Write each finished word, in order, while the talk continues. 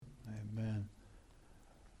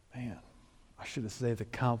should have saved the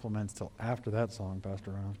compliments till after that song,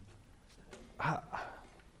 Pastor Ron.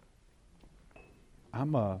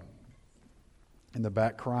 I'm in the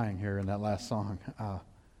back crying here in that last song.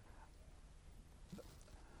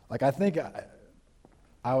 I think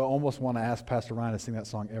I almost want to ask Pastor Ryan to sing that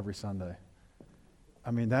song every Sunday.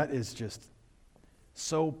 I mean, that is just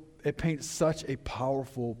so, it paints such a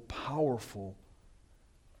powerful, powerful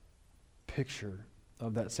picture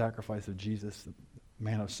of that sacrifice of Jesus, the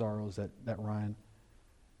man of sorrows that Ryan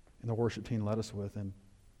and the worship team led us with. And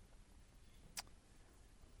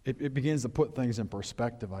it begins to put things in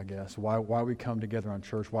perspective, I guess, why we come together on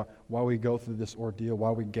church, why we go through this ordeal, why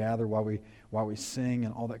we gather, why we sing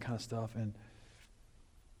and all that kind of stuff. And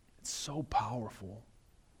it's so powerful.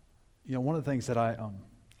 You know, one of the things that I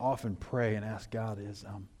often pray and ask God is,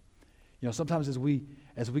 sometimes as we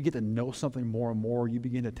get to know something more and more, you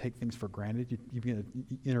begin to take things for granted. You begin to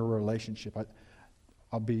enter a relationship.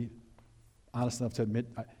 I'll be honest enough to admit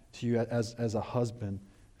to you, as a husband,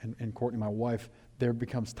 and Courtney, my wife, there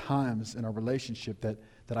becomes times in our relationship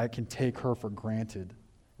that I can take her for granted,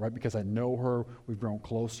 right? Because I know her, we've grown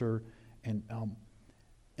closer, and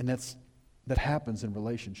that happens in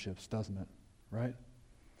relationships, doesn't it? Right?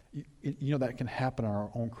 You know, that can happen in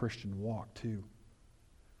our own Christian walk too,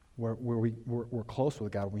 where we're close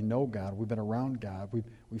with God, we know God, we've been around God,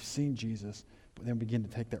 we've seen Jesus, but then we begin to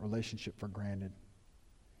take that relationship for granted.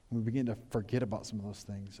 We begin to forget about some of those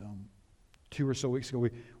things. 2 or so weeks ago,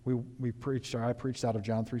 I preached out of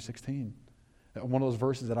John 3:16. One of those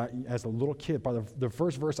verses that I, as a little kid, probably the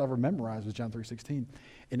first verse I ever memorized was John 3:16.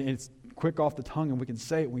 And it's quick off the tongue, and we can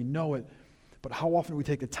say it, we know it. But how often do we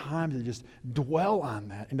take the time to just dwell on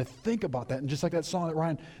that and to think about that? And just like that song that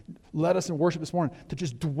Ryan led us in worship this morning, to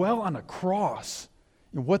just dwell on the cross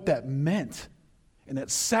and what that meant and that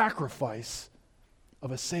sacrifice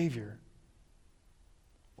of a Savior.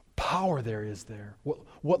 Power there is there,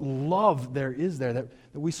 what love there is there that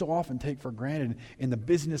we so often take for granted. In the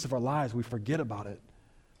busyness of our lives, we forget about it.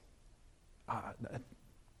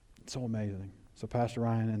 It's so amazing. So Pastor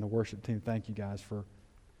Ryan and the worship team, thank you guys for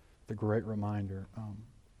the great reminder.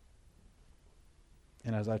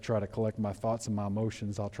 And as I try to collect my thoughts and my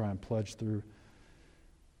emotions, I'll try and pledge through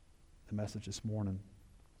the message this morning.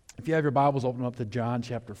 If you have your Bibles, open up to John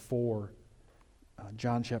chapter 4.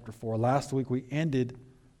 John chapter 4. Last week we ended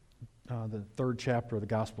the 3rd chapter of the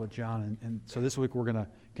Gospel of John. And so this week we're going to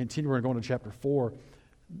continue. We're going to go into chapter 4.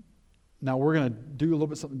 Now we're going to do a little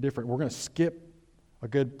bit something different. We're going to skip a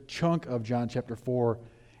good chunk of John chapter 4.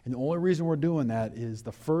 And the only reason we're doing that is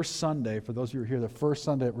the first Sunday, for those of you who are here, the first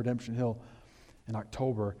Sunday at Redemption Hill in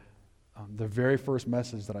October, the very first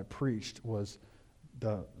message that I preached was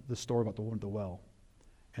the story about the woman at the well.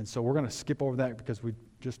 And so we're going to skip over that because we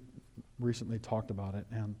just recently talked about it.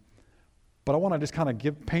 But I want to just kind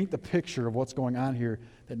of paint the picture of what's going on here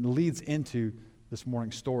that leads into this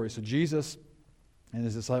morning's story. So Jesus and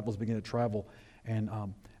his disciples begin to travel, and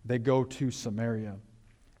they go to Samaria.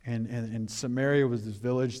 And Samaria was this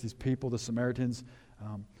village, these people, the Samaritans.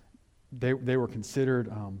 They were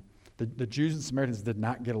considered, the Jews and Samaritans did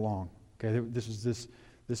not get along. Okay, this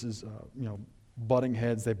is butting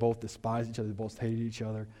heads. They both despised each other. They both hated each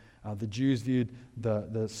other. The Jews viewed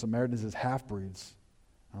the Samaritans as half-breeds.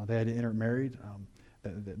 They had intermarried.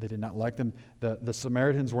 They did not like them. The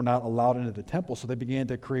Samaritans were not allowed into the temple, so they began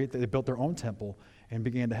to they built their own temple and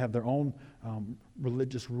began to have their own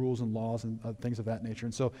religious rules and laws and things of that nature.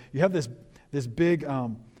 And so you have this big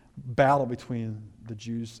battle between the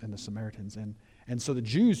Jews and the Samaritans. And so the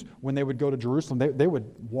Jews, when they would go to Jerusalem, they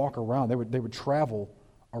would walk around. They would travel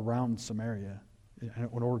around Samaria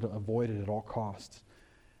in order to avoid it at all costs.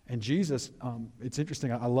 And Jesus, it's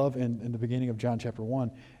interesting, I love in the beginning of John chapter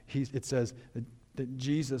 1, it says that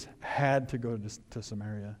Jesus had to go to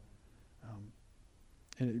Samaria.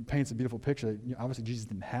 And it paints a beautiful picture. That, obviously, Jesus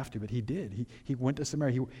didn't have to, but he did. He went to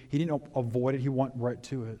Samaria. He didn't avoid it. He went right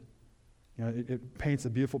to it. It paints a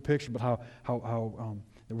beautiful picture about how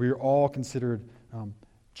we are all considered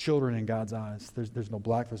children in God's eyes. There's no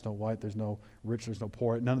black, there's no white, there's no rich, there's no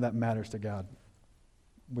poor. None of that matters to God.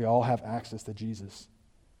 We all have access to Jesus.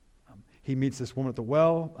 He meets this woman at the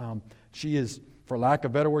well. She is, for lack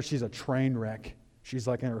of a better word, she's a train wreck. She's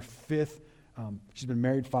like in her 5th. She's been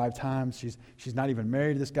married 5 times. She's not even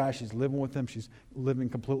married to this guy. She's living with him. She's living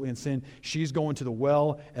completely in sin. She's going to the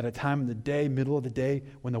well at a time of the day, middle of the day,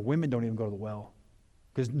 when the women don't even go to the well.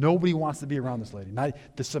 Because nobody wants to be around this lady.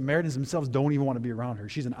 The Samaritans themselves don't even want to be around her.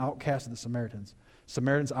 She's an outcast of the Samaritans.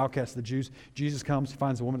 Samaritans outcast of the Jews. Jesus comes, he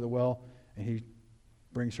finds a woman at the well, and he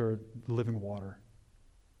brings her living water.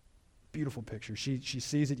 Beautiful picture. She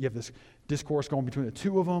sees it. You have this discourse going between the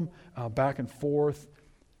two of them, back and forth.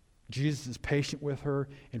 Jesus is patient with her,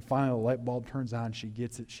 and finally the light bulb turns on. She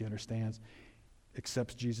gets it. She understands,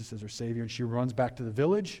 accepts Jesus as her Savior, and she runs back to the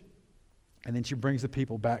village, and then she brings the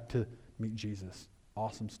people back to meet Jesus.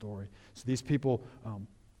 Awesome story. So these people,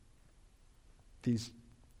 these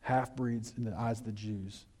half-breeds in the eyes of the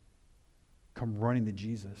Jews, come running to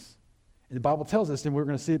Jesus. And the Bible tells us, and we're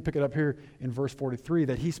going to see it, pick it up here in verse 43,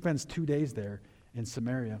 that he spends 2 days there in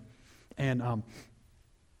Samaria. And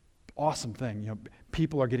awesome thing,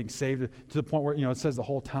 people are getting saved to the point where, it says the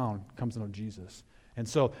whole town comes to know Jesus. And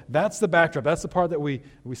so that's the backdrop. That's the part that we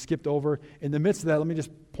skipped over. In the midst of that, let me just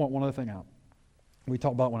point one other thing out. We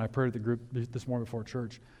talked about when I prayed at the group this morning before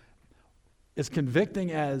church. As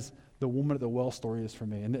convicting as the woman at the well story is for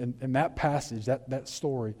me, and that passage, that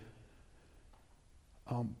story,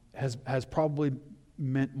 has probably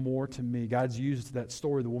meant more to me. God's used that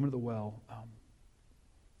story, the woman at the well.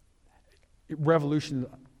 It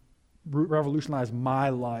revolutionized my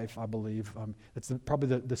life, I believe. It's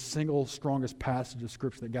probably the single strongest passage of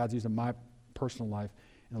Scripture that God's used in my personal life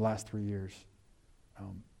in the last 3 years.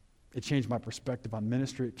 It changed my perspective on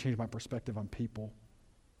ministry. It changed my perspective on people.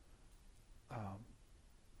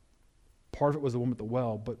 Part of it was the woman at the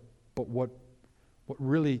well, but what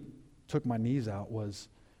really took my knees out was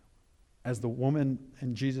as the woman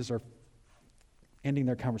and Jesus are ending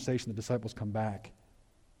their conversation, the disciples come back,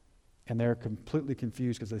 and they're completely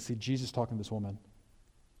confused because they see Jesus talking to this woman.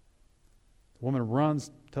 The woman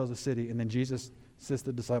runs, tells the city, and then Jesus sits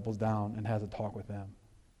the disciples down and has a talk with them.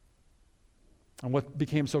 And what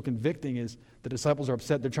became so convicting is the disciples are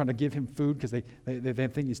upset. They're trying to give him food because they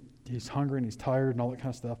think he's hungry and he's tired and all that kind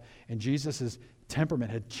of stuff. And Jesus'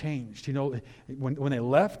 temperament had changed. When they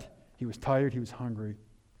left, he was tired, he was hungry,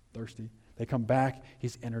 thirsty. They come back,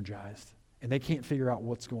 he's energized. And they can't figure out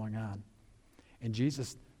what's going on. And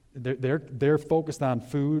Jesus, they're focused on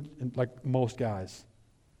food, and like most guys,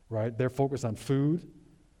 right? They're focused on food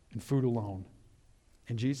and food alone.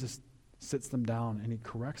 And Jesus sits them down and he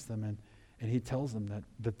corrects them, and he tells them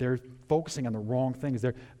that they're focusing on the wrong things.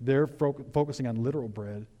 They're focusing on literal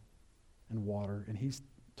bread and water, and he's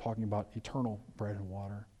talking about eternal bread and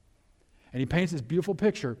water. And he paints this beautiful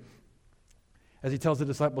picture as he tells the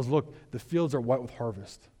disciples, look, the fields are white with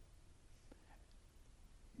harvest.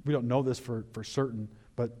 We don't know this for certain,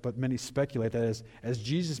 but many speculate that as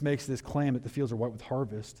Jesus makes this claim that the fields are white with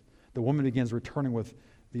harvest, the woman begins returning with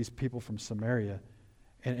these people from Samaria,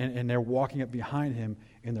 and they're walking up behind him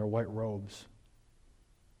in their white robes.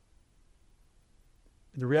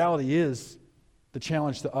 And the reality is, the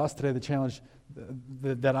challenge to us today, the challenge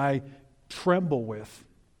that I tremble with,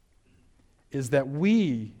 is that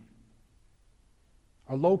we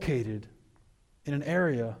are located in an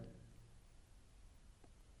area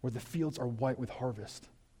where the fields are white with harvest.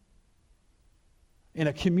 In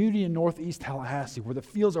a community in northeast Tallahassee where the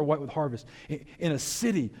fields are white with harvest. In a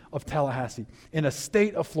city of Tallahassee. In a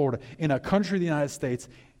state of Florida. In a country of the United States.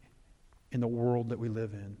 In the world that we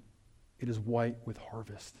live in. It is white with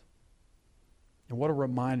harvest. And what a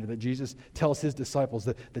reminder that Jesus tells his disciples,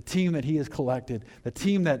 that the team that he has collected, the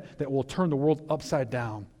team that will turn the world upside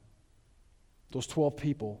down, those 12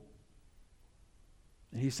 people,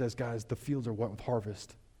 and he says, guys, the fields are white with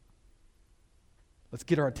harvest. Let's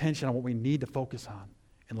get our attention on what we need to focus on,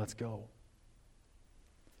 and let's go.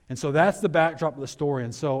 And so that's the backdrop of the story.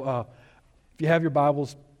 And so if you have your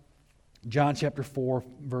Bibles, John chapter 4,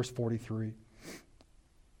 verse 43. It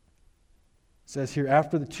says here,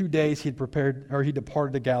 after the 2 days he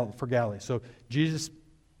departed for Galilee. So Jesus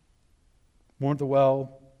went to the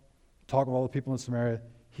well, talked with all the people in Samaria.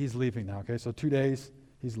 He's leaving now, okay? So 2 days,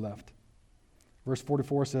 he's left. Verse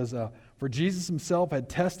 44 says, for Jesus himself had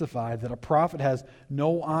testified that a prophet has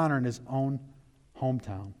no honor in his own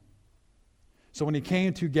hometown. So when he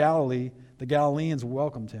came to Galilee, the Galileans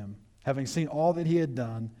welcomed him, having seen all that he had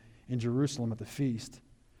done in Jerusalem at the feast,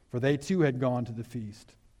 for they too had gone to the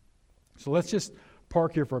feast. So let's just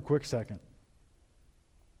park here for a quick second.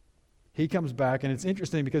 He comes back, and it's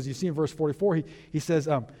interesting because you see in verse 44, he says,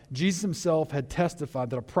 Jesus himself had testified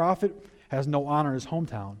that a prophet has no honor in his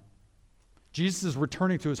hometown. Jesus is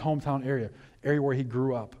returning to his hometown area where he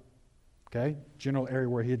grew up, okay? General area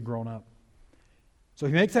where he had grown up. So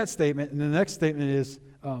he makes that statement, and the next statement is,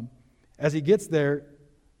 as he gets there,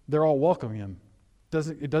 they're all welcoming him. I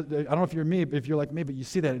don't know if you're me, if you're like me, but you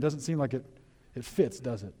see that, it doesn't seem like it fits,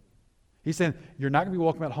 does it? He's saying, you're not going to be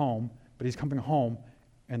welcome at home, but he's coming home,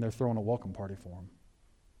 and they're throwing a welcome party for him.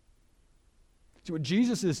 See, what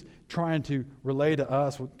Jesus is trying to relay to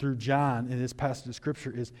us through John in this passage of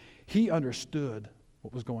Scripture is he understood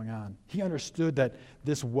what was going on. He understood that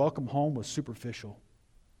this welcome home was superficial.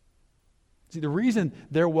 See, the reason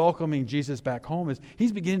they're welcoming Jesus back home is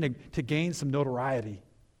he's beginning to gain some notoriety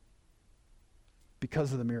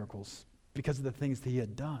because of the miracles, because of the things that he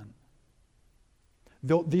had done.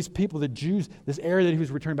 These people, the Jews, this area that he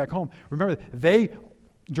was returning back home, remember,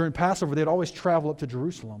 during Passover, they'd always travel up to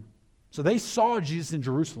Jerusalem. So they saw Jesus in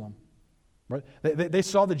Jerusalem, right? They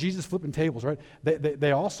saw the Jesus flipping tables, right?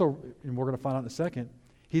 They also, and we're going to find out in a second,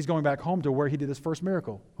 he's going back home to where he did his first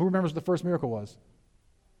miracle. Who remembers what the first miracle was?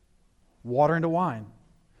 Water into wine.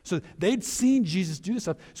 So they'd seen Jesus do this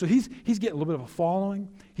stuff. So he's getting a little bit of a following.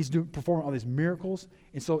 He's performing all these miracles.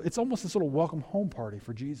 And so it's almost this little welcome home party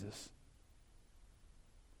for Jesus.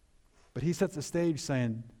 But he sets the stage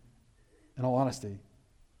saying, in all honesty,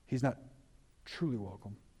 he's not truly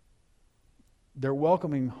welcome. They're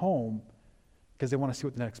welcoming home because they want to see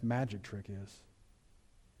what the next magic trick is.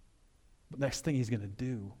 But next thing he's going to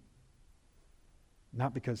do,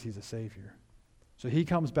 not because he's a savior. So he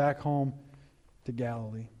comes back home to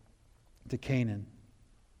Galilee, to Canaan.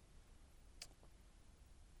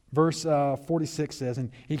 Verse 46 says,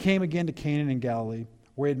 and he came again to Canaan in Galilee,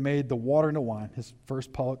 where he had made the water into wine, his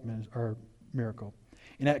first public miracle.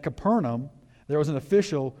 And at Capernaum, there was an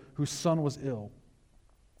official whose son was ill.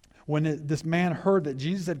 When this man heard that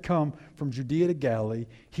Jesus had come from Judea to Galilee,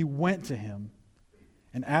 he went to him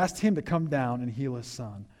and asked him to come down and heal his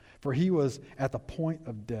son, for he was at the point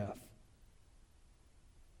of death.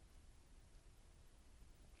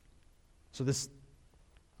 So this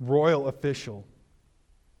royal official,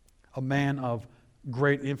 a man of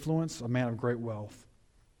great influence, a man of great wealth,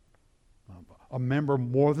 a member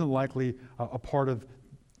more than likely a part of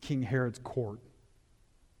King Herod's court.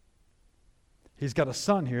 He's got a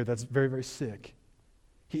son here that's very, very sick.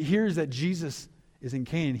 He hears that Jesus is in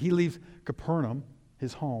Canaan. He leaves Capernaum,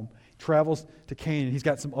 his home, travels to Canaan. He's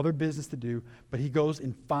got some other business to do, but he goes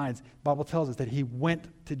and finds. The Bible tells us that he went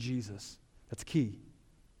to Jesus. That's key.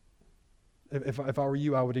 If I were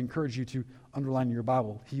you, I would encourage you to underline in your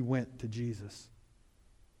Bible, he went to Jesus.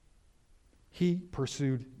 He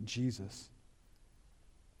pursued Jesus.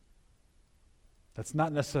 That's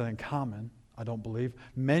not necessarily uncommon, I don't believe.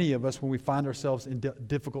 Many of us, when we find ourselves in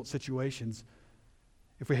difficult situations,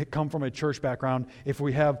 if we come from a church background, if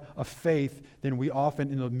we have a faith, then we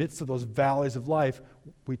often, in the midst of those valleys of life,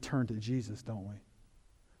 we turn to Jesus, don't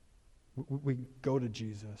we? We go to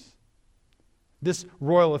Jesus. This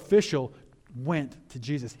royal official went to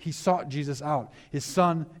Jesus. He sought Jesus out. His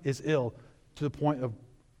son is ill to the point of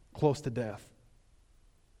close to death.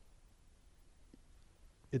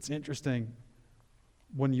 It's interesting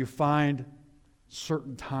when you find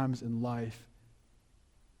certain times in life,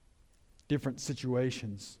 different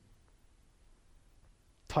situations,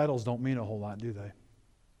 titles don't mean a whole lot, do they? I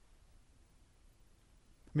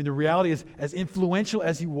mean, the reality is, as influential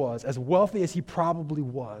as he was, as wealthy as he probably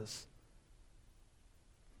was,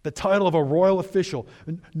 the title of a royal official,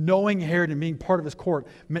 knowing Herod and being part of his court,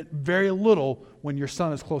 meant very little when your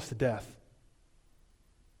son is close to death.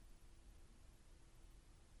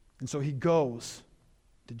 And so he goes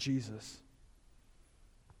to Jesus.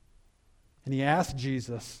 And he asks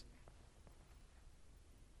Jesus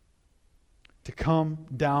to come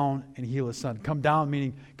down and heal his son. Come down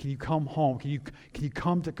meaning, can you come home? Can you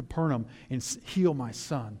come to Capernaum and heal my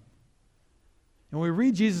son? And when we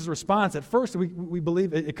read Jesus' response, at first we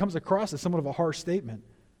believe it comes across as somewhat of a harsh statement.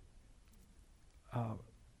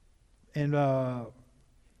 In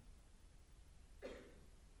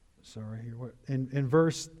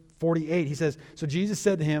verse 48, he says, so Jesus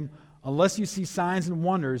said to him, unless you see signs and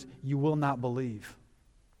wonders, you will not believe.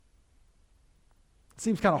 It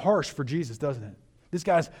seems kind of harsh for Jesus, doesn't it? This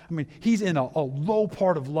guy's, he's in a low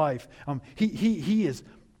part of life. He is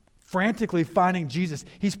frantically finding Jesus.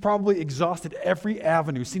 He's probably exhausted every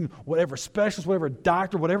avenue, seen whatever specialist, whatever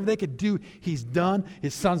doctor, whatever they could do, he's done.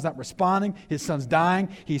 His son's not responding. His son's dying.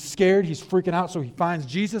 He's scared. He's freaking out, so he finds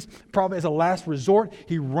Jesus. Probably as a last resort,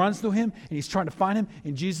 he runs to him, and he's trying to find him,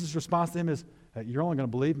 and Jesus' response to him is, you're only going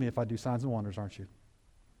to believe me if I do signs and wonders, aren't you?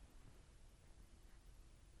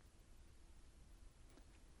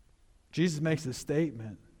 Jesus makes this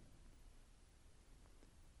statement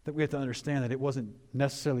that we have to understand that it wasn't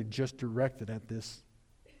necessarily just directed at this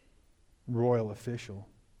royal official.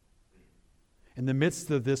 In the midst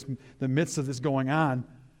of this going on,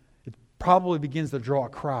 it probably begins to draw a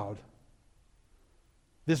crowd.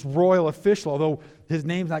 This royal official, although his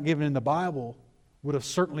name's not given in the Bible, would have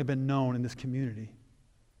certainly been known in this community.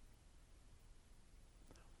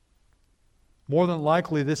 More than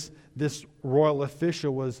likely, this royal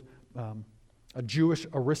official was a Jewish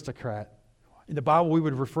aristocrat. In the Bible,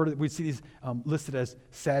 we'd see these listed as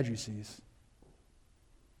Sadducees.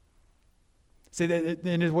 See,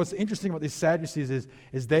 and what's interesting about these Sadducees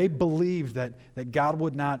is they believed that God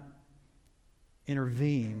would not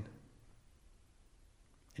intervene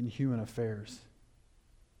in human affairs.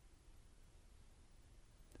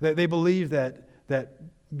 They believe that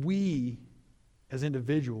we, as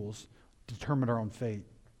individuals, determine our own fate.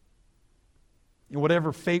 And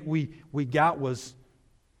whatever fate we got was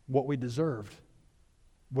what we deserved,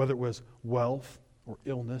 whether it was wealth or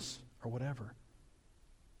illness or whatever.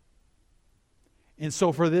 And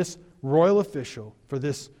so for this royal official, for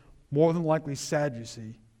this more than likely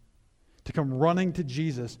Sadducee, to come running to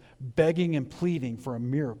Jesus, begging and pleading for a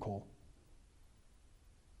miracle,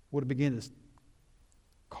 would have begun to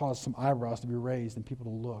cause some eyebrows to be raised and people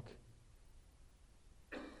to look.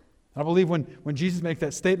 I believe when Jesus makes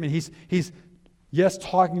that statement, he's yes,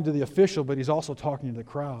 talking to the official, but he's also talking to the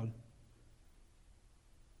crowd.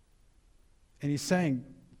 And he's saying,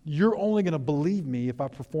 you're only going to believe me if I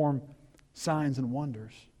perform signs and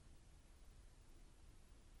wonders.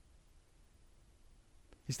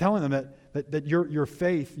 He's telling them that your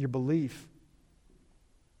faith, your belief,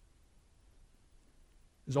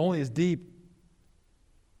 is only as deep,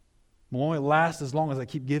 will only last as long as I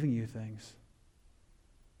keep giving you things.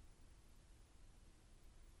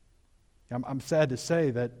 I'm sad to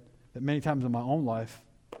say that many times in my own life,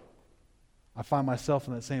 I find myself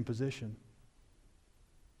in that same position.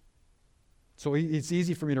 So it's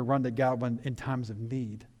easy for me to run to God when in times of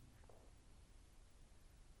need,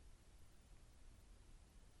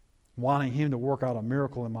 wanting Him to work out a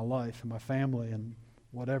miracle in my life, in my family, and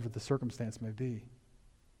whatever the circumstance may be.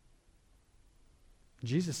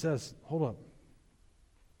 Jesus says, hold up.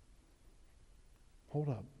 Hold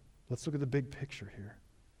up. Let's look at the big picture here.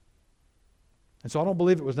 And so I don't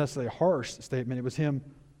believe it was necessarily a harsh statement. It was Him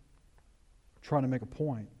trying to make a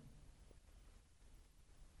point.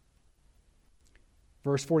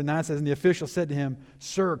 Verse 49 says, and the official said to him,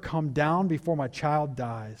 Sir, come down before my child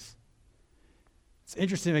dies. It's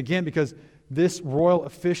interesting again because this royal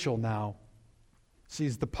official now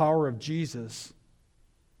sees the power of Jesus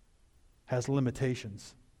has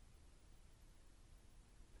limitations.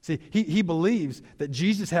 See, he believes that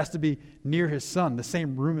Jesus has to be near his son, the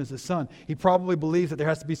same room as his son. He probably believes that there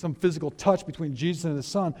has to be some physical touch between Jesus and his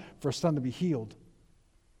son for his son to be healed.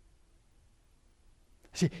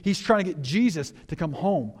 See, he's trying to get Jesus to come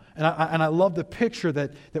home. And I love the picture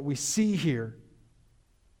that we see here.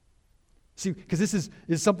 See, because this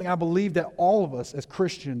is something I believe that all of us as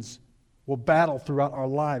Christians will battle throughout our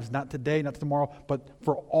lives. Not today, not tomorrow, but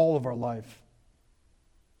for all of our life.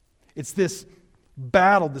 It's this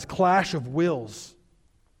battle, this clash of wills.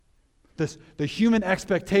 The human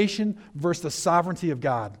expectation versus the sovereignty of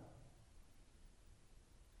God.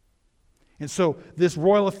 And so this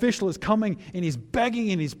royal official is coming and he's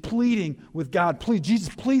begging and he's pleading with God, please, Jesus,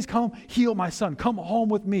 please come heal my son. Come home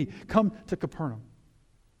with me. Come to Capernaum.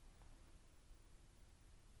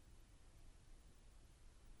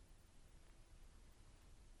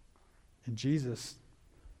 And Jesus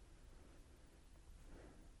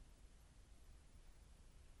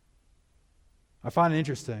I find it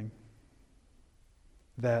interesting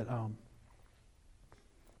that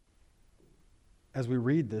as we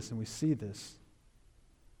read this and we see this,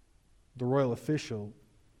 the royal official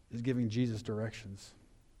is giving Jesus directions.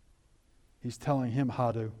 He's telling him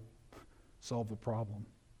how to solve the problem.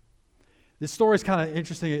 This story is kind of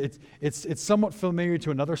interesting. It's somewhat familiar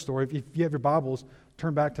to another story. If you have your Bibles,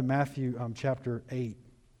 turn back to Matthew chapter 8.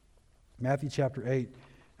 Matthew chapter 8,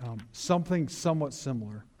 something somewhat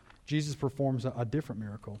similar. Jesus performs a different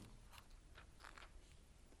miracle.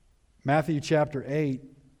 Matthew chapter 8,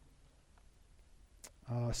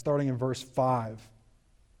 starting in verse 5,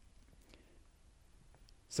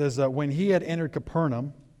 says, when he had entered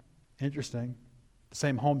Capernaum, interesting, the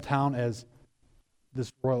same hometown as this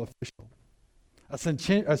royal official,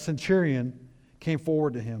 a centurion came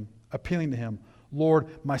forward to him, appealing to him, Lord,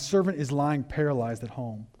 my servant is lying paralyzed at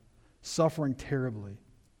home, suffering terribly.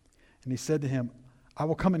 And he said to him, I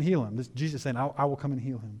will come and heal him. This Jesus saying, I will come and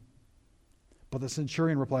heal him. But the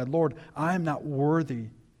centurion replied, Lord, I am not worthy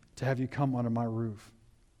to have you come under my roof.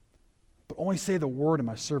 But only say the word and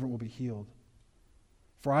my servant will be healed.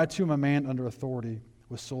 For I too am a man under authority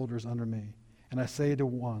with soldiers under me. And I say to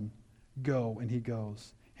one, go, and he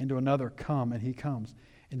goes. And to another, come, and he comes.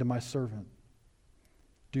 And to my servant,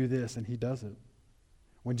 do this, and he does it.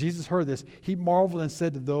 When Jesus heard this, he marveled and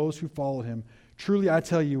said to those who followed him, truly I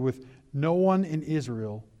tell you, with no one in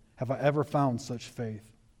Israel have I ever found such faith.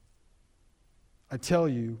 I tell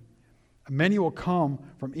you, many will come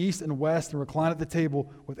from east and west and recline at the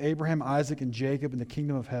table with Abraham, Isaac, and Jacob in the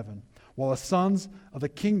kingdom of heaven, while the sons of the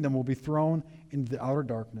kingdom will be thrown into the outer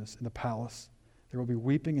darkness in the palace. there will be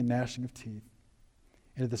weeping and gnashing of teeth.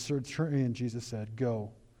 And to the centurion, Jesus said,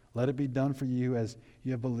 Go, let it be done for you as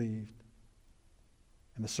you have believed.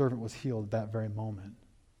 And the servant was healed at that very moment.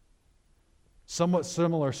 Somewhat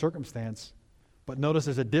similar circumstance, but notice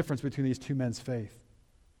there's a difference between these two men's faith.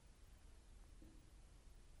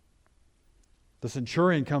 The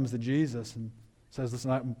centurion comes to Jesus and says,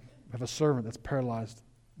 Listen, I have a servant that's paralyzed,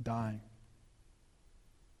 dying.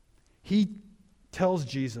 He tells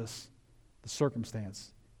Jesus the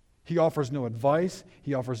circumstance. He offers no advice.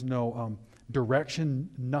 He offers no direction,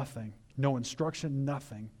 nothing. No instruction,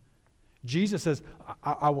 nothing. Jesus says,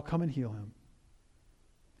 I will come and heal him.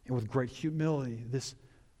 And with great humility, this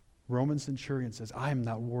Roman centurion says, I am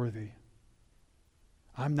not worthy.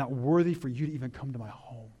 I'm not worthy for you to even come to my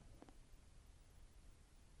home.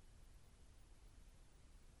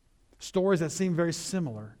 Stories that seem very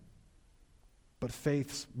similar, but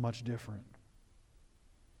faith's much different.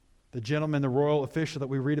 The gentleman, the royal official that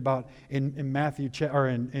we read about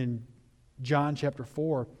in John chapter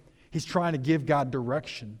 4, he's trying to give God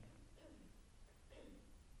direction,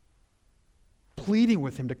 pleading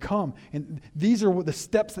with him to come. And these are the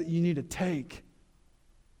steps that you need to take.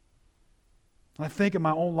 I think in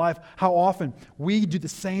my own life how often we do the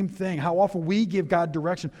same thing, how often we give God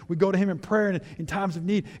direction. We go to him in prayer and in times of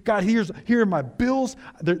need. God, here are my bills.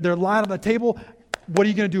 They're lying on the table. What are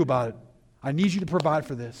you going to do about it? I need you to provide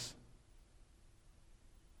for this.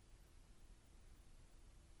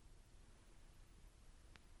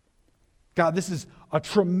 God, this is a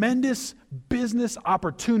tremendous business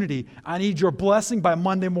opportunity. I need your blessing by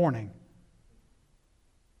Monday morning.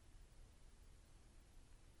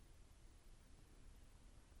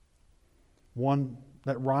 One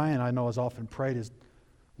that Ryan I know has often prayed is,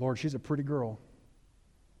 Lord, she's a pretty girl.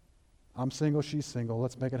 I'm single, she's single.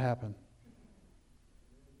 Let's make it happen.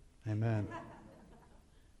 Amen.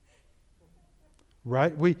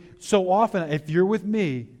 Right? So often, if you're with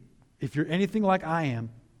me, if you're anything like I am,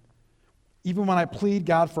 even when I plead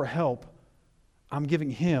God for help, I'm giving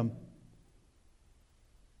him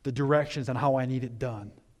the directions on how I need it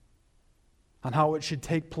done, on how it should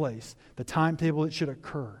take place, the timetable it should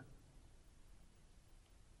occur.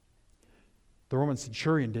 The Roman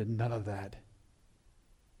centurion did none of that.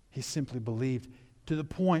 He simply believed to the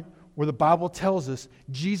point where the Bible tells us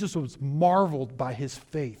Jesus was marveled by his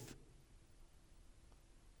faith.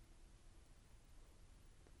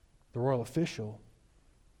 The royal official,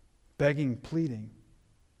 begging, pleading,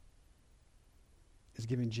 is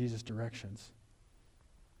giving Jesus directions.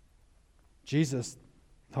 Jesus,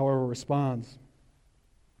 however, responds.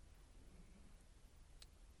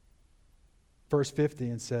 Verse 50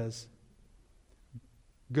 and says,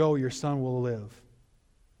 Go, your son will live.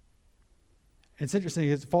 And it's interesting,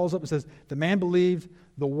 it follows up and says, the man believed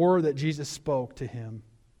the word that Jesus spoke to him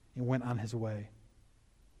and went on his way.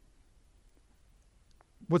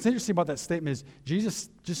 What's interesting about that statement is Jesus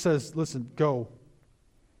just says, listen, go.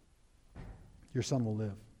 Your son will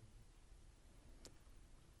live.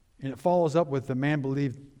 And it follows up with the man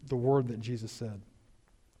believed the word that Jesus said.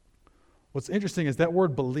 What's interesting is that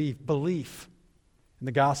word belief in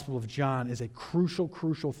the Gospel of John is a crucial,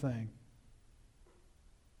 crucial thing.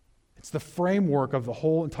 It's the framework of the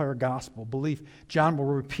whole entire gospel, belief. John will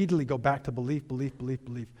repeatedly go back to belief, belief, belief,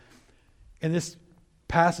 belief. In this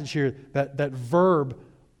passage here, that verb,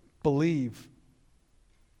 believe,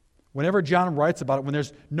 whenever John writes about it, when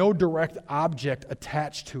there's no direct object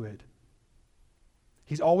attached to it,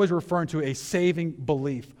 he's always referring to a saving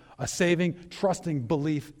belief, a saving, trusting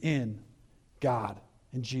belief in God,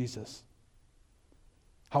 in Jesus.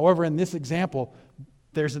 However, in this example,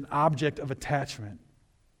 there's an object of attachment.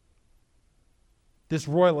 This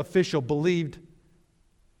royal official believed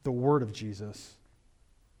the word of Jesus.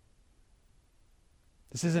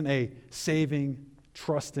 This isn't a saving,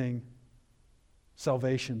 trusting,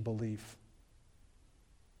 salvation belief.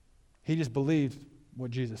 He just believed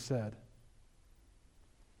what Jesus said.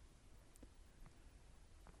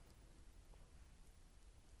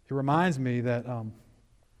 It reminds me that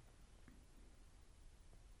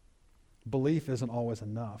belief isn't always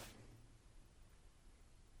enough.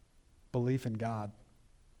 Belief in God.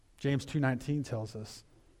 James 2:19 tells us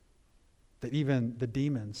that even the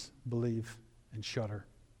demons believe and shudder.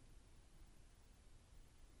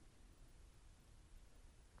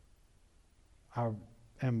 I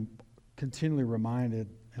am continually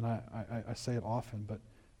reminded, and I say it often, but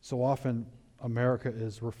so often America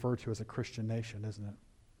is referred to as a Christian nation, isn't it?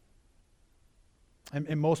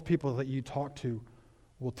 And most people that you talk to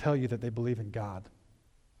will tell you that they believe in God.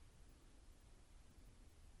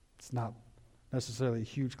 It's not necessarily a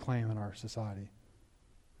huge claim in our society.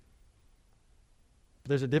 But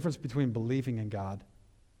There's a difference between believing in God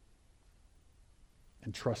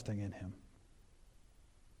and trusting in Him.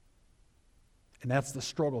 And that's the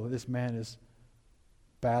struggle that this man is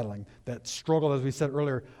battling. That struggle, as we said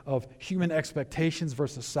earlier, of human expectations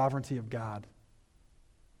versus sovereignty of God.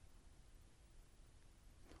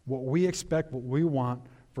 What we expect, what we want,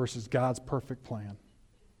 versus God's perfect plan.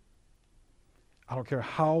 I don't care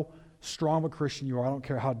how strong of a Christian you are, I don't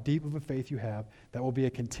care how deep of a faith you have, that will be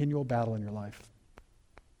a continual battle in your life.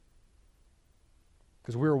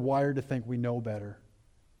 Because we're wired to think we know better.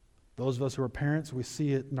 Those of us who are parents, we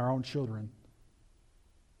see it in our own children.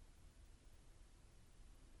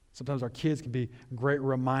 Sometimes our kids can be great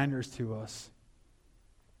reminders to us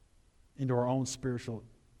into our own spiritual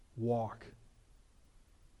walk.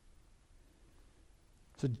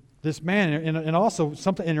 So this man, and also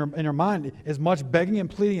something in your mind, as much begging and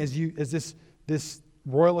pleading as this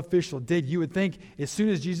royal official did, you would think as soon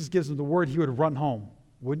as Jesus gives him the word, he would run home.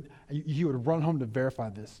 He would run home to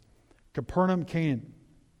verify this. Capernaum, Canaan,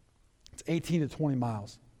 it's 18 to 20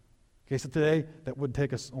 miles. Okay, so today that would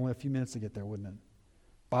take us only a few minutes to get there, wouldn't it?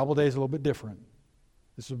 Bible day is a little bit different.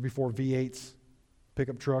 This was before V8s,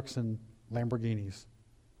 pickup trucks, and Lamborghinis.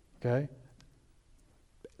 Okay?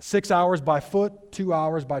 6 hours by foot, 2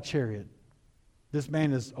 hours by chariot. This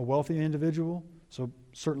man is a wealthy individual, so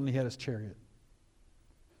certainly he had his chariot.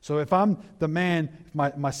 So if I'm the man, if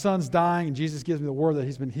my son's dying and Jesus gives me the word that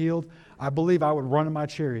he's been healed, I believe I would run in my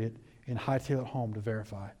chariot and hightail it home to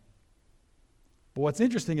verify. But what's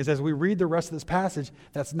interesting is as we read the rest of this passage,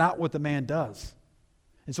 that's not what the man does.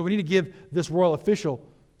 And so we need to give this royal official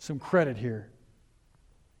some credit here.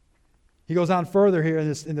 He goes on further here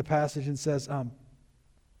in the passage and says,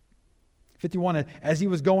 51, as he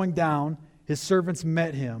was going down, his servants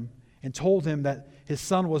met him and told him that his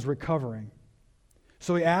son was recovering.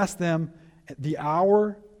 So he asked them the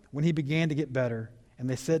hour when he began to get better, and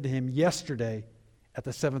they said to him, yesterday at the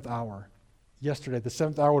 7th hour. Yesterday, the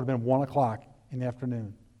 7th hour would have been 1 o'clock in the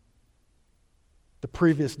afternoon. The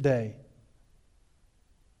previous day.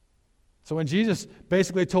 So when Jesus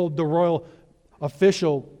basically told the royal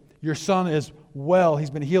official, your son is well, he's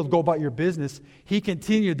been healed, go about your business, he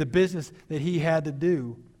continued the business that he had to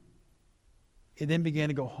do. He then began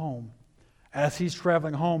to go home. As he's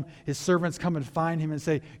traveling home, his servants come and find him and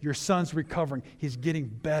say, your son's recovering. He's getting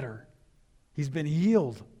better. He's been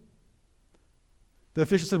healed. The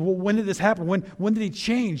official said, well, when did this happen? When did he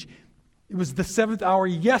change? It was the 7th hour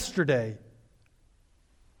yesterday.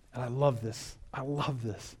 And I love this. I love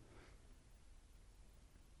this.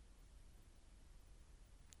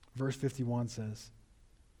 Verse 51 says,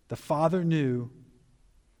 the father knew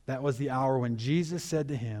that was the hour when Jesus said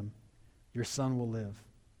to him, your son will live.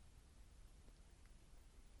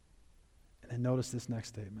 And notice this next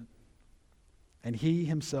statement. And he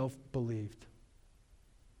himself believed.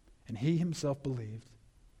 And he himself believed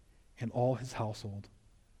in all his household.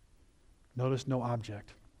 Notice no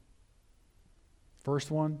object.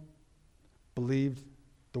 First one, believed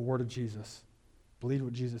the word of Jesus. Believed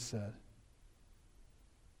what Jesus said.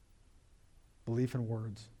 Belief in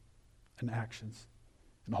words and actions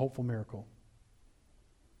and a hopeful miracle.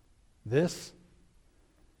 This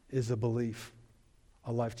is a belief,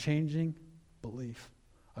 a life-changing belief,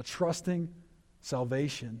 a trusting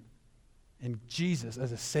salvation in Jesus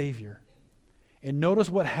as a Savior. And notice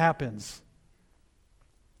what happens.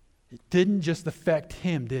 It didn't just affect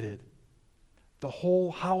him, did it? The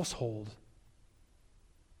whole household.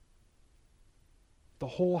 The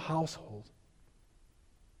whole household.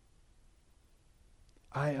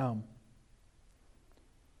 I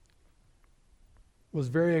was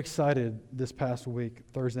very excited this past week,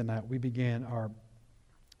 Thursday night. We began our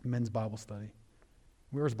men's Bible study.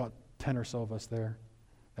 There was about 10 or so of us there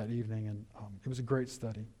that evening, and it was a great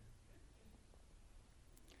study.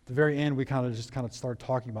 At the very end, we kind of started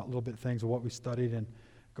talking about little bit things of what we studied and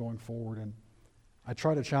going forward. And I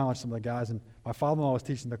tried to challenge some of the guys, and my father-in-law was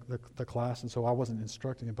teaching the class, and so I wasn't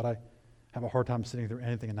instructing him, but I have a hard time sitting through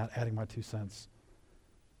anything and not adding my 2 cents.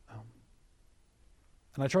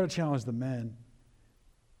 And I tried to challenge the men.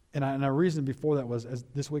 And a reason before that was,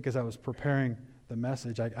 this week as I was preparing the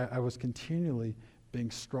message, I was continually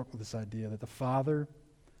being struck with this idea that the father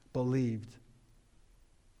believed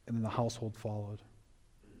and then the household followed.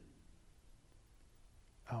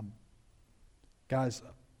 Guys,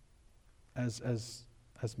 as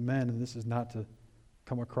men, and this is not to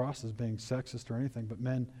come across as being sexist or anything, but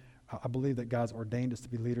men, I believe that God's ordained us to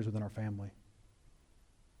be leaders within our family.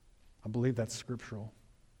 I believe that's scriptural.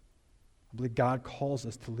 I believe God calls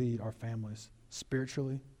us to lead our families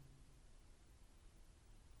spiritually.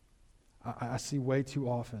 I see way too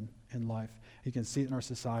often in life, you can see it in our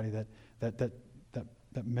society, that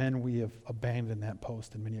that men, we have abandoned that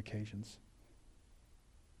post in many occasions.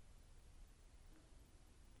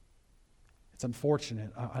 It's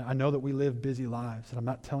unfortunate. I know that we live busy lives, and I'm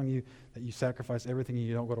not telling you that you sacrifice everything and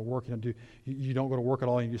you don't go to work. You don't go to work at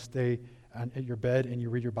all, and you stay at your bed and you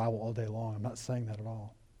read your Bible all day long. I'm not saying that at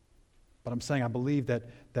all. But I'm saying I believe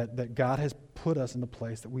that God has put us in the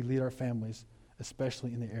place that we lead our families,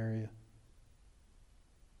 especially in the area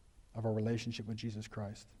of our relationship with Jesus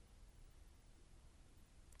Christ.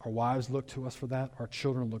 Our wives look to us for that. Our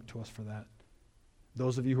children look to us for that.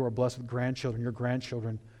 Those of you who are blessed with grandchildren, your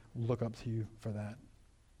grandchildren look up to you for that.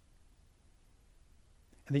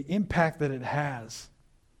 And the impact that it has.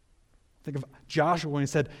 Think of Joshua when he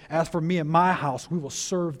said, "As for me and my house, we will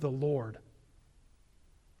serve the Lord."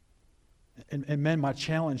 And men, my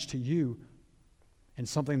challenge to you, and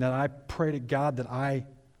something that I pray to God that I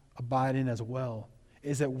abide in as well,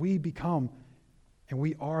 is that we become, and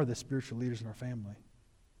we are the spiritual leaders in our family.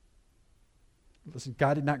 Listen,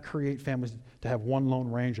 God did not create families to have one lone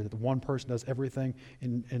ranger, that the one person does everything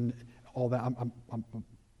and all that.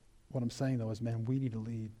 What I'm saying, though, is, man, we need to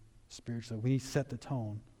lead spiritually. We need to set the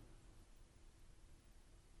tone.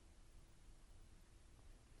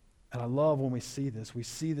 And I love when we see this. We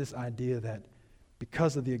see this idea that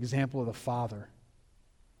because of the example of the Father,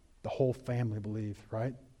 the whole family believed,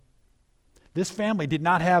 right? This family did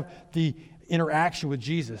not have the interaction with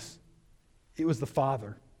Jesus. It was the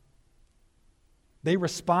Father. They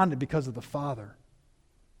responded because of the Father.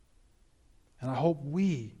 And I hope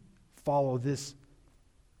we follow this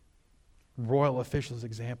royal official's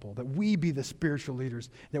example, that we be the spiritual leaders,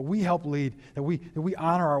 that we help lead, that we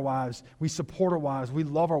honor our wives, we support our wives, we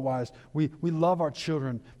love our wives, we love our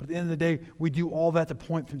children. But at the end of the day, we do all that to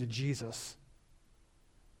point them to Jesus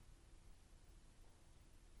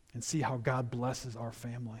and see how God blesses our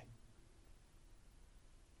family.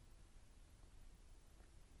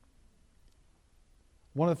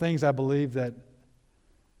 One of the things I believe that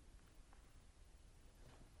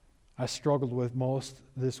I struggled with most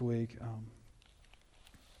this week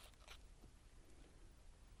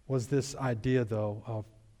was this idea, though, of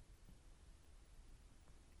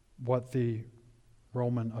what the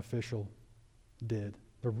Roman official did,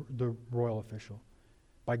 the royal official,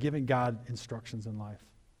 by giving God instructions in life.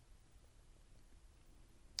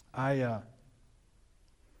 I'm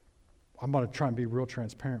going to try and be real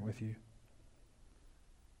transparent with you.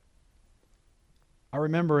 I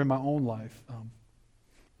remember in my own life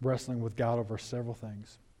wrestling with God over several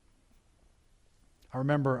things. I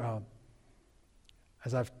remember,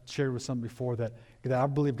 as I've shared with some before, that I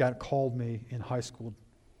believe God called me in high school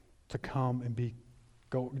to come and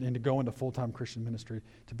go into full-time Christian ministry,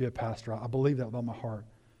 to be a pastor. I believe that with all my heart.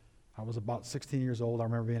 I was about 16 years old. I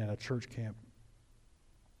remember being at a church camp.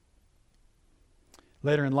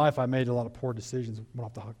 Later in life, I made a lot of poor decisions. Went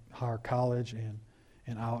off to higher college and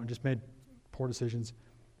out, and just made poor decisions.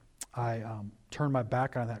 I turned my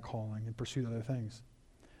back on that calling and pursued other things.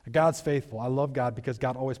 God's faithful. I love God because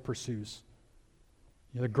God always pursues.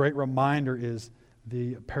 The great reminder is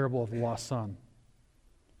the parable of the lost son.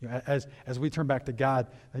 As we turn back to God,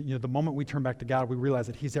 the moment we turn back to God, we realize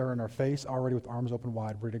that He's there in our face, already with arms open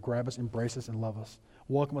wide, ready to grab us, embrace us, and love us.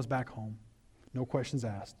 Welcome us back home. No questions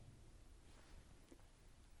asked.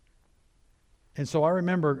 And so I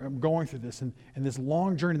remember going through this and this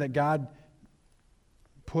long journey that God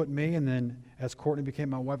put me, and then as Courtney became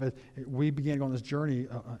my wife, we began going on this journey,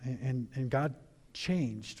 and God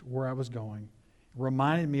changed where I was going,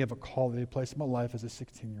 reminded me of a call that He placed in my life as a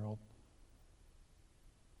 16-year-old.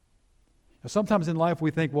 Now, sometimes in life we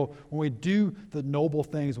think, well, when we do the noble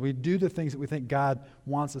things, we do the things that we think God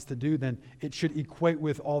wants us to do, then it should equate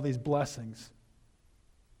with all these blessings.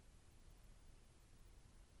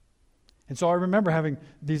 And so I remember having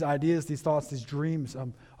these ideas, these thoughts, these dreams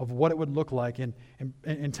of what it would look like,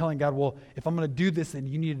 and telling God, well, if I'm going to do this, then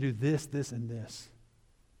you need to do this, this, and this.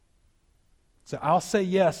 So I'll say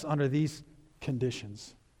yes under these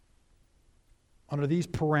conditions, under these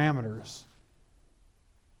parameters,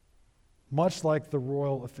 much like the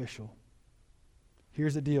royal official.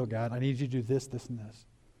 Here's the deal, God. I need you to do this, this, and this.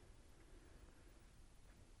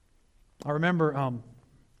 I remember...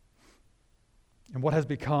 and what has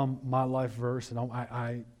become my life verse, and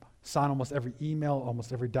I sign almost every email,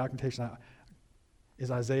 almost every documentation,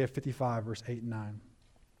 is Isaiah 55, verse 8 and 9.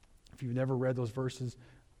 If you've never read those verses,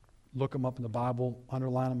 look them up in the Bible,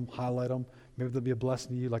 underline them, highlight them. Maybe they'll be a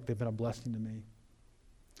blessing to you like they've been a blessing to me.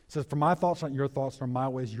 It says, "For my thoughts aren't your thoughts, nor my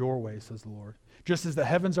ways your ways, says the Lord. Just as the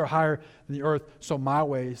heavens are higher than the earth, so my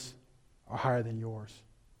ways are higher than yours."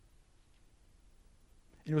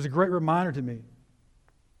 And it was a great reminder to me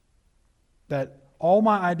that all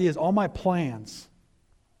my ideas, all my plans,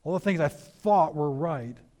 All the things I thought were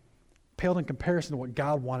right paled in comparison to what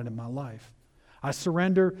God wanted in my life. I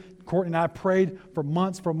surrendered. Courtney and I prayed for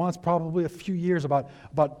months, probably a few years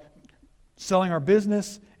about selling our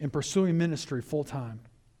business and pursuing ministry full time.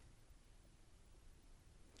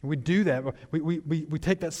 And we do that. We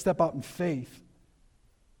take that step out in faith.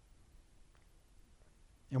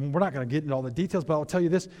 And we're not going to get into all the details, but I'll tell you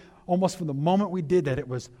this. Almost from the moment we did that, it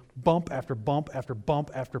was bump after bump after bump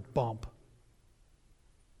after bump.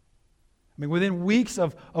 I mean, within weeks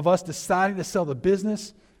of us deciding to sell the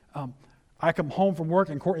business, I come home from work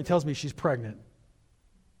and Courtney tells me she's pregnant.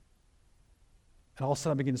 And all of a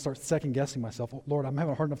sudden I begin to start second-guessing myself. Oh, Lord, I'm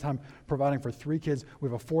having a hard enough time providing for 3 kids. We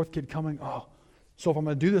have a 4th kid coming. Oh, so if I'm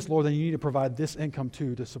going to do this, Lord, then you need to provide this income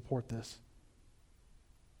too to support this.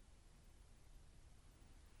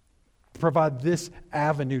 Provide this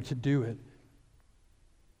avenue to do it.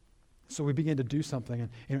 So we begin to do something,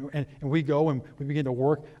 and we go and we begin to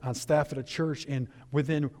work on staff at a church, and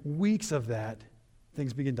within weeks of that,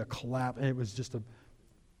 things begin to collapse, and it was just a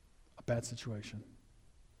bad situation.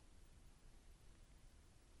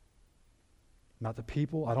 Not the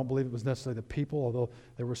people. I don't believe it was necessarily the people, although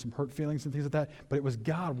there were some hurt feelings and things like that, but it was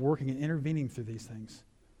God working and intervening through these things.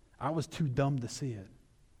 I was too dumb to see it.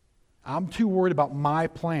 I'm too worried about my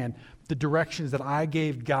plan, the directions that I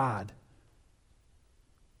gave God.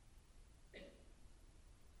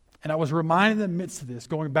 And I was reminded in the midst of this,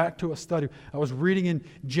 going back to a study, I was reading in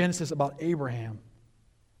Genesis about Abraham.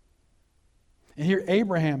 And here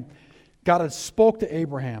Abraham, God had spoke to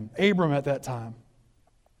Abram at that time.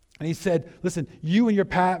 And he said, listen, you and your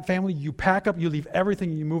family, you pack up, you leave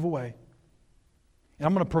everything, and you move away. And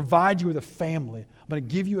I'm going to provide you with a family. I'm going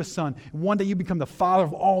to give you a son. And one day you become the father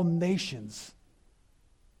of all nations.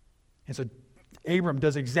 And so Abram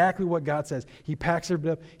does exactly what God says. He packs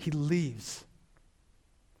everything up. He leaves.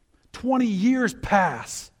 20 years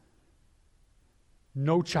pass.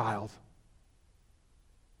 No child.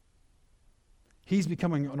 He's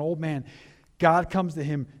becoming an old man. God comes to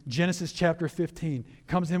him, Genesis chapter 15,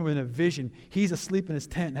 comes to him in a vision. He's asleep in his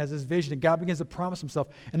tent and has this vision, and God begins to promise himself.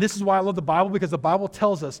 And this is why I love the Bible, because the Bible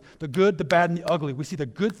tells us the good, the bad, and the ugly. We see the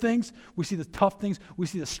good things, we see the tough things, we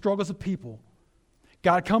see the struggles of people.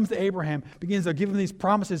 God comes to Abraham, begins to give him these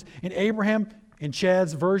promises, and Abraham, in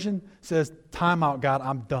Chad's version, says, time out, God,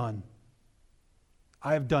 I'm done.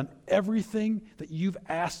 I have done everything that you've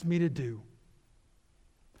asked me to do.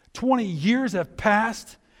 20 years have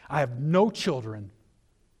passed. I have no children.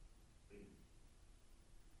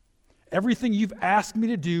 Everything you've asked me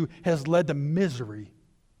to do has led to misery.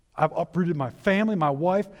 I've uprooted my family, my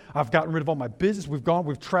wife. I've gotten rid of all my business. We've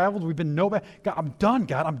traveled. We've been nowhere. God, I'm done,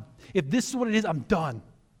 God. If this is what it is, I'm done.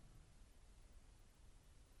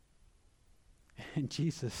 And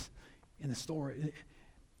Jesus, in the story,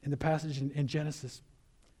 in the passage in Genesis,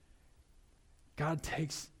 God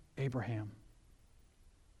takes Abraham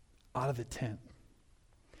out of the tent.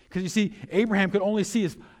 Because you see, Abraham could only see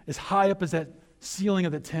as high up as that ceiling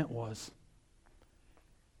of the tent was.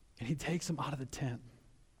 And he takes him out of the tent.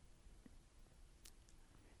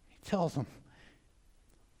 He tells him,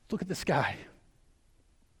 look at the sky.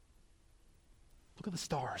 Look at the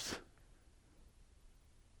stars.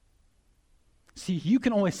 See, you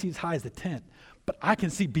can only see as high as the tent, but I can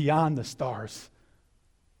see beyond the stars.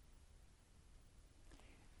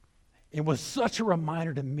 It was such a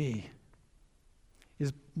reminder to me.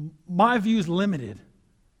 My view is limited.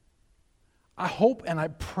 I hope and I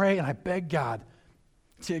pray and I beg God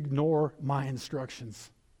to ignore my instructions.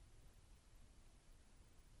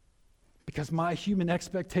 Because my human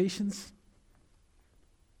expectations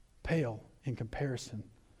pale in comparison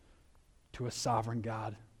to a sovereign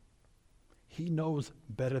God. He knows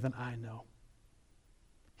better than I know.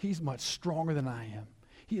 He's much stronger than I am.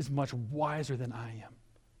 He is much wiser than I am.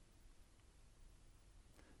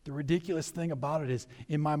 The ridiculous thing about it is,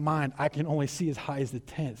 in my mind, I can only see as high as the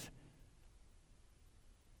 10th.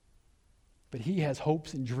 But he has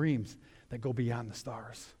hopes and dreams that go beyond the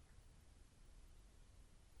stars.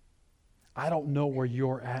 I don't know where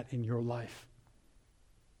you're at in your life.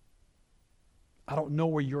 I don't know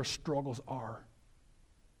where your struggles are.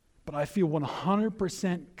 But I feel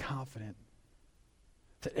 100% confident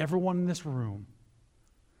that everyone in this room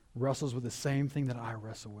wrestles with the same thing that I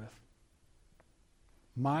wrestle with.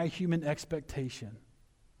 My human expectation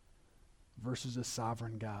versus a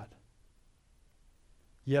sovereign God.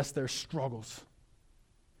 Yes, there's struggles.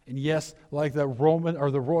 And yes, like the Roman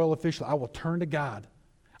or the royal official, I will turn to God.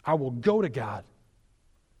 I will go to God.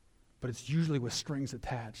 But it's usually with strings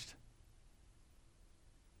attached.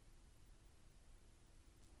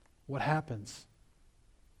 What happens?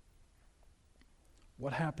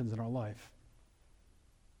 What happens in our life?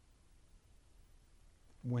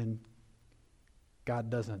 when God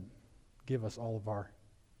doesn't give us all of our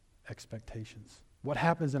expectations? What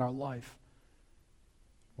happens in our life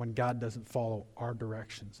when God doesn't follow our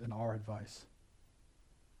directions and our advice?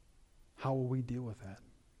 How will we deal with that?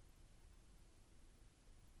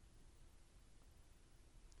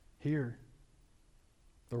 Here,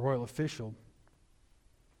 the royal official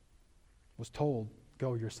was told,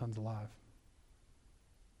 "Go, your son's alive."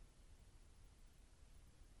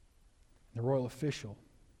 The royal official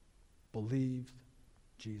believed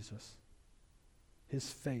Jesus.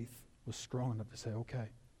 His faith was strong enough to say, "Okay,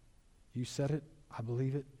 you said it, I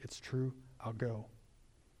believe it, it's true, I'll go."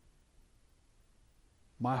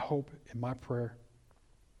 My hope and my prayer,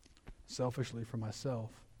 selfishly for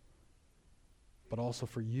myself, but also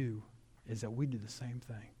for you, is that we do the same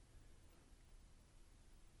thing.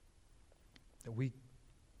 That we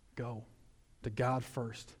go to God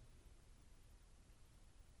first,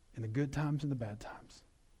 in the good times and the bad times.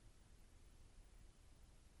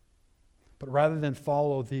 But rather than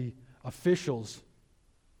follow the official's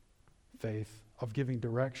faith of giving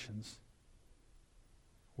directions,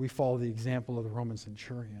 we follow the example of the Roman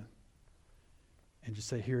centurion and just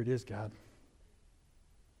say, "Here it is, God.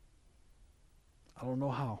 I don't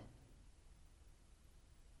know how,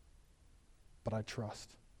 but I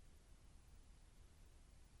trust."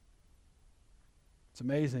 It's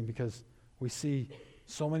amazing because we see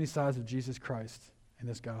so many sides of Jesus Christ in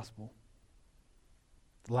this gospel.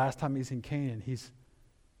 The last time he's in Canaan, he's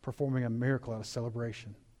performing a miracle at a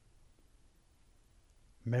celebration.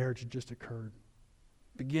 Marriage had just occurred.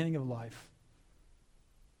 Beginning of life.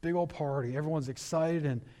 Big old party. Everyone's excited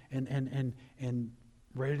and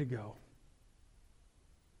ready to go.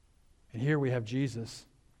 And here we have Jesus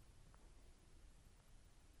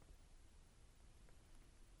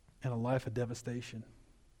in a life of devastation,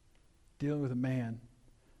 dealing with a man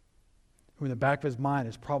who in the back of his mind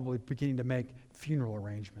is probably beginning to make funeral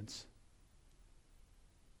arrangements.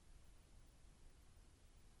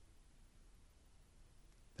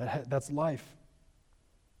 That's life.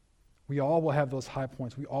 We all will have those high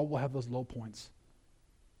points. We all will have those low points.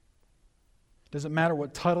 Doesn't matter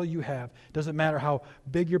what title you have. Doesn't matter how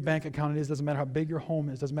big your bank account is. Doesn't matter how big your home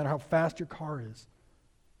is. Doesn't matter how fast your car is.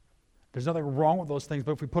 There's nothing wrong with those things,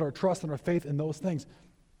 but if we put our trust and our faith in those things,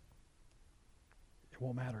 it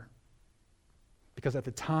won't matter. Because at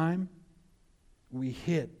the time we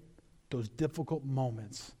hit those difficult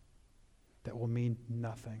moments, that will mean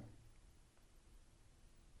nothing.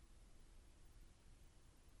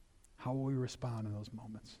 How will we respond in those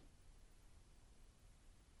moments?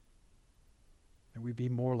 May we be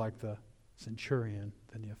more like the centurion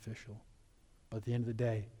than the official. But at the end of the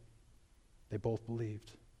day, they both believed.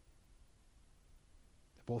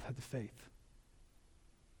 They both had the faith.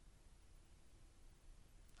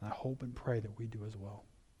 And I hope and pray that we do as well.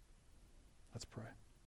 Let's pray.